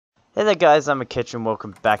Hey there guys, iIMaKitch and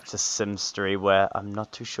welcome back to Simstory, where I'm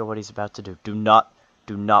not too sure what he's about to do. Do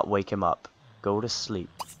not wake him up. Go to sleep.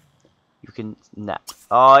 You can nap.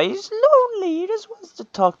 Oh, he's lonely. He just wants to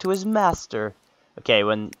talk to his master. Okay,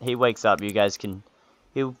 when he wakes up, you guys can...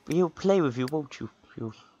 He'll play with you, won't you?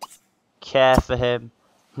 You'll care for him.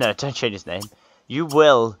 No, don't change his name. You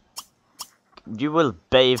will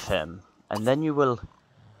bathe him, and then you will...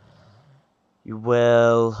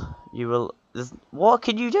 What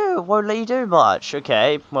can you do? It won't let you do much.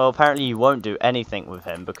 Okay, well apparently you won't do anything with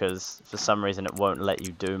him because for some reason it won't let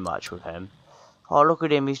you do much with him. Oh, look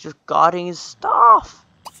at him, he's just guarding his stuff.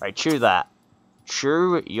 Right, chew that.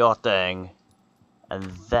 Chew your thing. And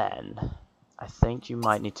then, I think you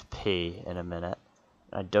might need to pee in a minute.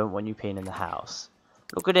 I don't want you peeing in the house.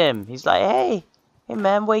 Look at him, he's like, hey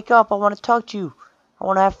man, wake up, I want to talk to you. I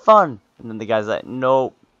want to have fun. And then the guy's like,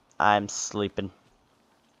 no, I'm sleeping.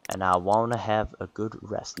 And I want to have a good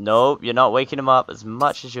rest. No, you're not waking him up as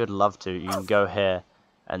much as you'd love to. You can go here.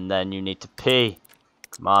 And then you need to pee.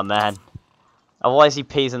 Come on, man. Otherwise he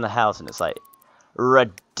pees in the house and it's like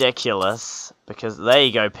ridiculous. Because there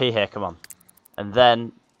you go, pee here, come on. And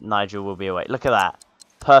then Nigel will be awake. Look at that.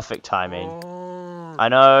 Perfect timing. I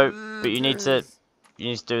know, but you need to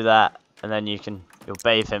do that. And then you'll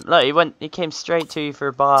bathe him. Look, he came straight to you for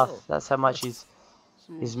a bath. That's how much he's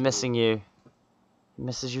missing you.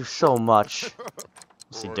 Misses you so much.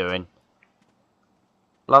 What's he doing?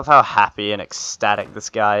 Love how happy and ecstatic this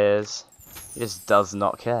guy is. He just does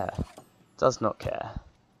not care. Does not care.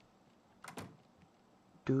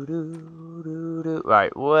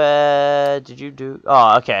 Right, where did you do?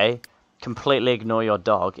 Oh, okay. Completely ignore your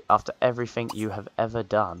dog after everything you have ever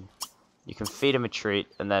done. You can feed him a treat,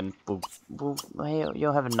 and then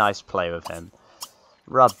you'll have a nice play with him.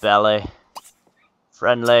 Rub belly.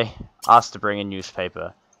 Friendly. Ask to bring a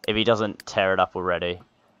newspaper. If he doesn't tear it up already.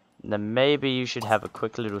 Then maybe you should have a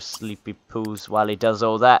quick little sleepy poos while he does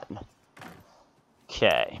all that.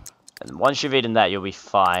 Okay. And once you've eaten that, you'll be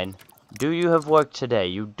fine. Do you have work today?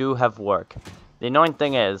 You do have work. The annoying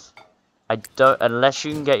thing is, unless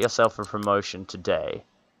you can get yourself a promotion today,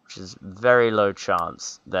 which is very low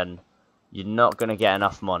chance, then you're not going to get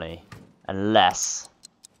enough money. Unless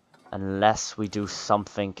we do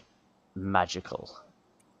something magical.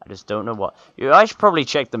 I just don't know what. I should probably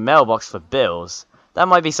check the mailbox for bills. That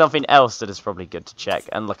might be something else that is probably good to check.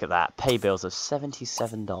 And look at that. Pay bills of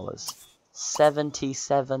 $77.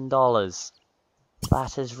 $77.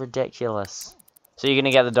 That is ridiculous. So you're going to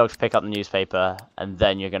get the dog to pick up the newspaper, and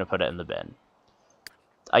then you're going to put it in the bin.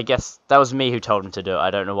 I guess that was me who told him to do it. I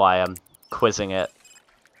don't know why I'm quizzing it.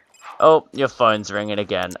 Oh, your phone's ringing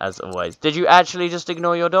again, as always. Did you actually just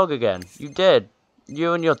ignore your dog again? You did.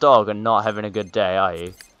 You and your dog are not having a good day, are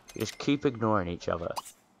you? You just keep ignoring each other.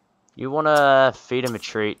 You want to feed him a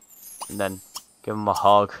treat, and then give him a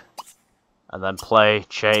hug, and then play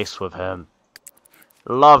chase with him.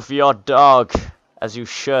 Love your dog, as you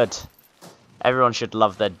should. Everyone should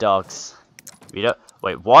love their dogs. You don't...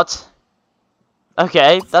 Wait, what?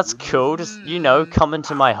 Okay, that's cool. Just, come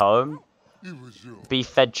into my home. Be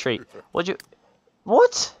fed treat.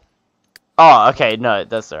 What? Oh, okay, no,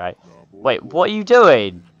 that's alright. Wait, what are you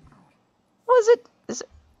doing? What is it?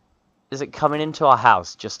 Is it coming into our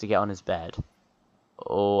house just to get on his bed?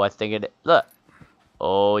 Oh, I think it... Look.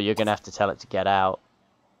 Oh, you're going to have to tell it to get out.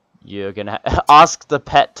 You're going to... Ask the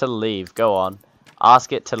pet to leave. Go on.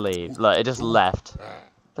 Ask it to leave. Look, it just left.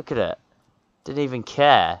 Look at it. Didn't even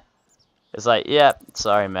care. It's like, yeah,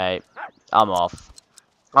 sorry, mate. I'm off.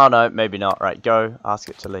 Oh, no, maybe not. Right, go. Ask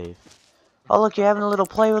it to leave. Oh, look, you're having a little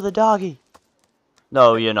play with a doggy.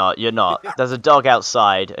 No, you're not. You're not. There's a dog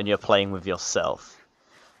outside, and you're playing with yourself.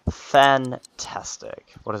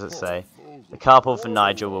 Fantastic. What does it say? The carpool for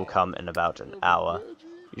Nigel will come in about an hour.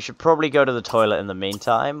 You should probably go to the toilet in the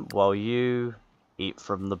meantime, while you eat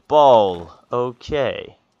from the bowl.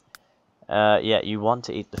 Okay. Yeah, you want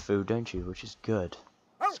to eat the food, don't you? Which is good.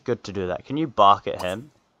 It's good to do that. Can you bark at him?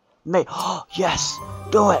 Mate, yes!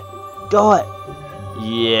 Do it! Do it!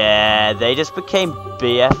 Yeah, they just became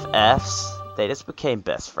BFFs. They just became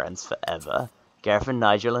best friends forever. Gareth and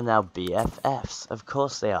Nigel are now BFFs. Of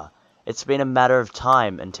course they are. It's been a matter of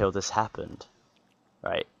time until this happened.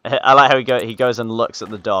 Right. I like how he goes and looks at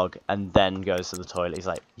the dog and then goes to the toilet. He's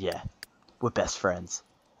like, yeah, we're best friends.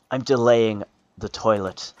 I'm delaying the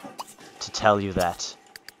toilet to tell you that.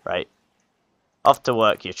 Right. Off to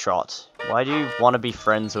work, you trot. Why do you want to be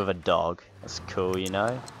friends with a dog? That's cool, you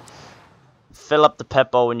know? Fill up the pet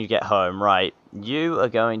bowl when you get home. Right. You are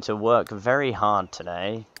going to work very hard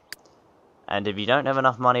today. And if you don't have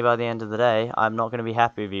enough money by the end of the day, I'm not going to be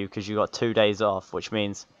happy with you because you got 2 days off, which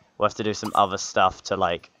means we'll have to do some other stuff to,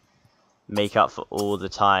 like, make up for all the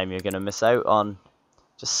time you're going to miss out on.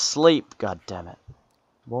 Just sleep, god damn it.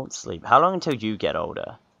 Won't sleep. How long until you get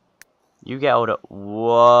older? You get older.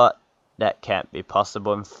 What? That can't be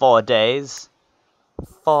possible in 4 days.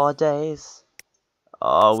 4 days?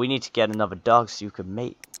 Oh, we need to get another dog so you can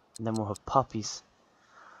mate. And then we'll have puppies.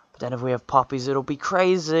 But then if we have puppies, it'll be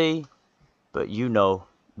crazy. But you know,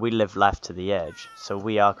 we live life to the edge. So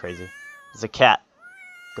we are crazy. There's a cat.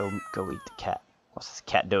 Go eat the cat. What's this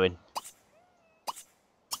cat doing?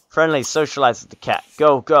 Friendly, socialize with the cat.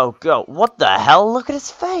 Go, go, go. What the hell? Look at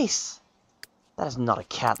his face. That is not a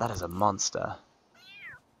cat. That is a monster.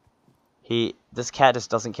 This cat just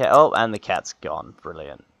doesn't care. Oh, and the cat's gone.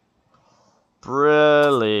 Brilliant.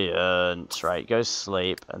 Brilliant. Right, go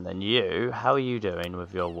sleep. And then you, how are you doing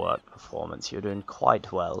with your work performance? You're doing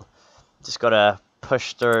quite well. Just gotta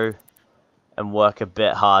push through and work a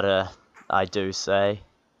bit harder, I do say.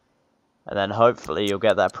 And then hopefully you'll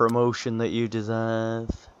get that promotion that you deserve.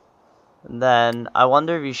 And then I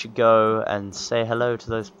wonder if you should go and say hello to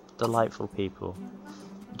those delightful people.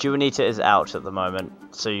 Juanita is out at the moment,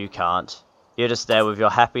 so you can't. You're just there with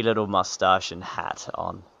your happy little mustache and hat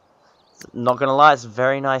on. Not gonna lie, it's a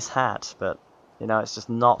very nice hat, but, you know, it's just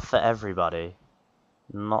not for everybody.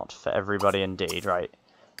 Not for everybody indeed, right?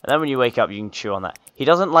 And then when you wake up, you can chew on that. He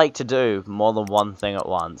doesn't like to do more than one thing at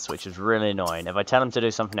once, which is really annoying. If I tell him to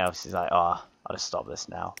do something else, he's like, oh, I'll just stop this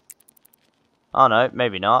now. Oh no,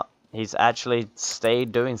 maybe not. He's actually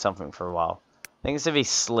stayed doing something for a while. I think it's if he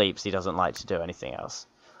sleeps, he doesn't like to do anything else.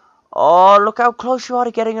 Oh, look how close you are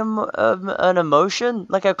to getting an emotion.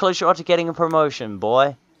 Look how close you are to getting a promotion,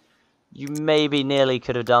 boy. You maybe nearly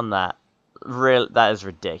could have done that. That is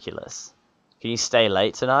ridiculous. Can you stay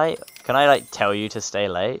late tonight? Can I, like, tell you to stay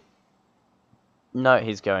late? No,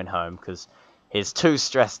 he's going home because he's too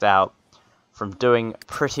stressed out from doing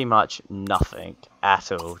pretty much nothing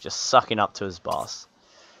at all. Just sucking up to his boss.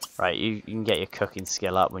 Right, you can get your cooking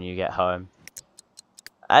skill up when you get home.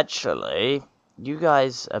 Actually, you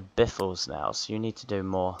guys are biffles now, so you need to do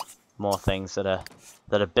more things that a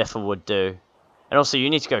biffle would do. And also, you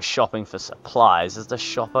need to go shopping for supplies. Is the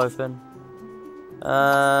shop open?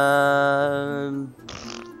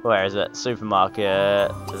 Where is it?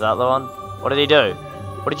 Supermarket. Is that the one? What did he do?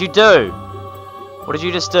 What did you do? What did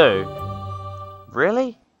you just do?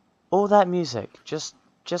 Really? All that music just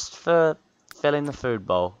for filling the food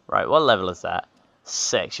bowl. Right, what level is that?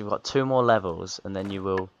 6. You've got 2 more levels, and then you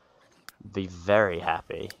will be very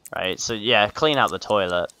happy. Right, so yeah, clean out the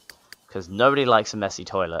toilet, because nobody likes a messy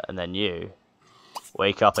toilet. And then you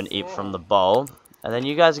wake up and eat from the bowl. And then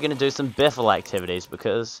you guys are going to do some biffle activities,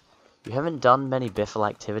 because you haven't done many biffle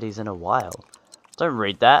activities in a while. Don't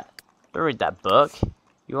read that. Don't read that book.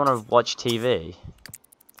 You want to watch TV.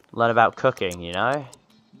 Learn about cooking, you know?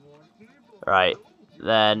 Right.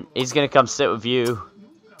 Then he's going to come sit with you.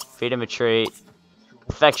 Feed him a treat.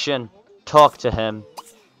 Affection. Talk to him.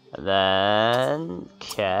 And then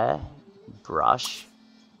care. Brush.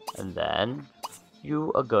 And then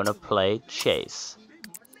you are going to play chase.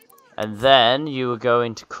 And then you are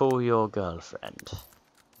going to call your girlfriend.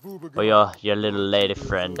 Or your little lady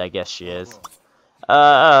friend, I guess she is.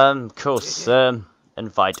 Cool,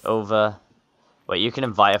 invite over. Wait, you can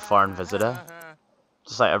invite a foreign visitor?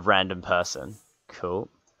 Just like a random person. Cool.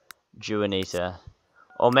 Juanita.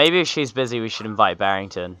 Or maybe if she's busy, we should invite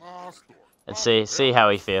Barrington. And see how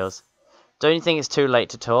he feels. Don't you think it's too late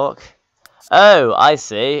to talk? Oh, I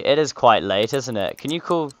see. It is quite late, isn't it? Can you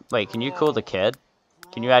call... Wait, can you call the kid?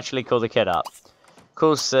 Can you actually call the kid up?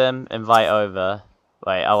 Call Sim, invite over.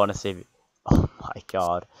 Wait, I want to see... Oh my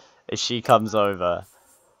god. If she comes over...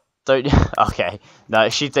 Don't... Okay. No,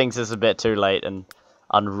 she thinks it's a bit too late and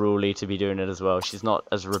unruly to be doing it as well. She's not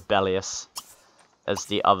as rebellious as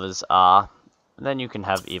the others are. And then you can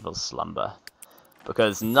have evil slumber.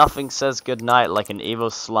 Because nothing says goodnight like an evil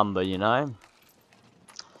slumber, you know?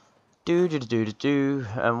 Do.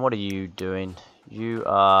 And what are you doing? You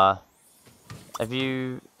are...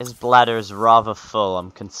 His bladder is rather full. I'm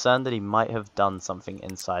concerned that he might have done something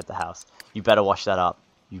inside the house. You better wash that up.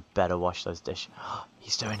 You better wash those dishes.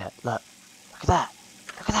 He's doing it. Look at that.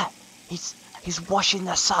 Look at that. He's washing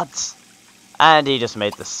the suds. And he just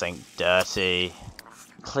made the sink dirty.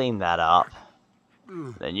 Clean that up.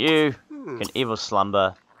 Then you can evil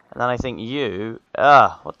slumber. And then I think you...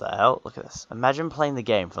 what the hell? Look at this. Imagine playing the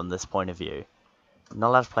game from this point of view. You're not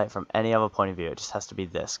allowed to play it from any other point of view. It just has to be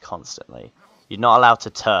this constantly. You're not allowed to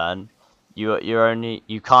turn.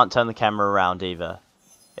 You can't turn the camera around either.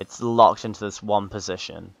 It's locked into this one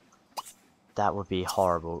position. That would be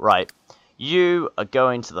horrible. Right. You are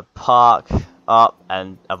going to the park.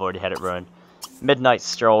 And I've already had it ruined. Midnight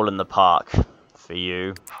stroll in the park for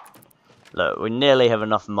you. Look, we nearly have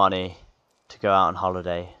enough money to go out on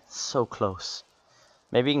holiday. So close.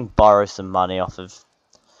 Maybe he can borrow some money off of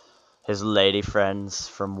his lady friends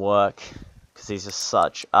from work, because he's just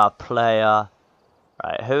such a player.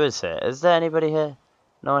 Right, who is here? Is there anybody here?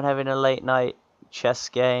 No one having a late night chess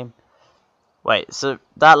game? Wait, so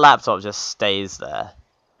that laptop just stays there,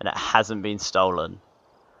 and it hasn't been stolen.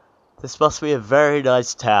 This must be a very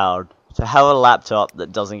nice town to have a laptop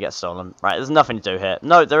that doesn't get stolen. Right, there's nothing to do here.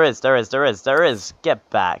 No, there is. Get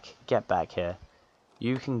back here.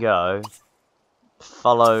 You can go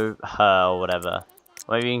follow her or whatever.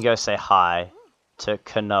 Maybe you can go say hi to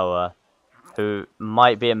Kanoa, who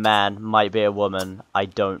might be a man, might be a woman, I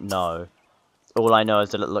don't know. All I know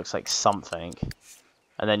is that it looks like something.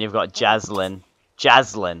 And then you've got Jaslyn.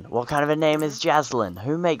 Jaslyn! What kind of a name is Jaslyn?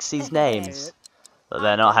 Who makes these names? But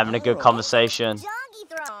they're not having a good conversation.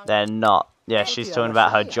 They're not. Yeah, she's talking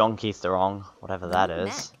about her jonky throng, whatever that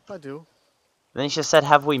is. I do. Then she said,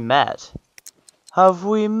 have we met? Have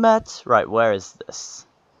we met? Right, where is this?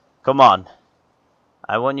 Come on.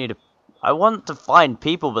 I want to find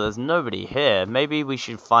people, but there's nobody here. Maybe we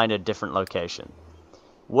should find a different location.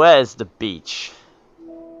 Where's the beach?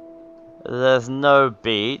 There's no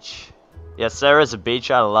beach. Yes, there is a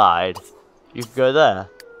beach. I lied. You can go there.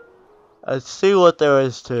 And see what there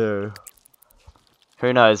is to.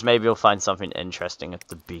 Who knows? Maybe you'll find something interesting at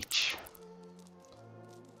the beach.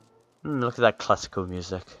 Look at that classical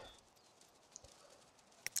music.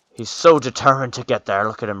 He's so determined to get there.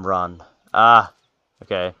 Look at him run. Ah.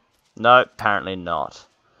 Okay. No, apparently not.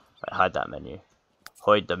 Right, hide that menu.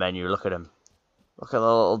 Hide the menu. Look at him. Look at the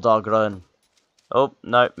little dog run. Oh,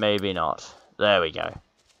 no, maybe not. There we go.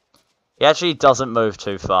 He actually doesn't move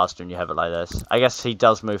too fast when you have it like this. I guess he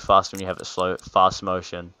does move fast when you have it slow, fast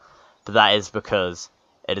motion. But that is because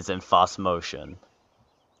it is in fast motion.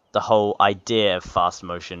 The whole idea of fast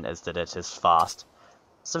motion is that it is fast.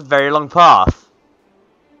 It's a very long path.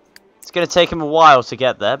 It's going to take him a while to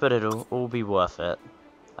get there, but it'll all be worth it.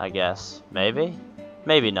 I guess. Maybe?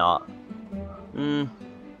 Maybe not.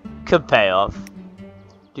 Could pay off.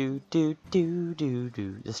 Do do do do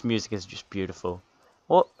do. This music is just beautiful.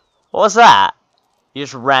 What was that? You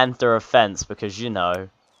just ran through a fence because, you know,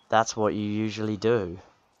 that's what you usually do.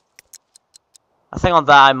 I think on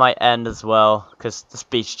that I might end as well, because this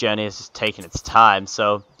beach journey is just taking its time.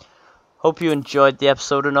 So, hope you enjoyed the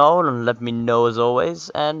episode and all, and let me know as always,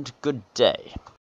 and good day.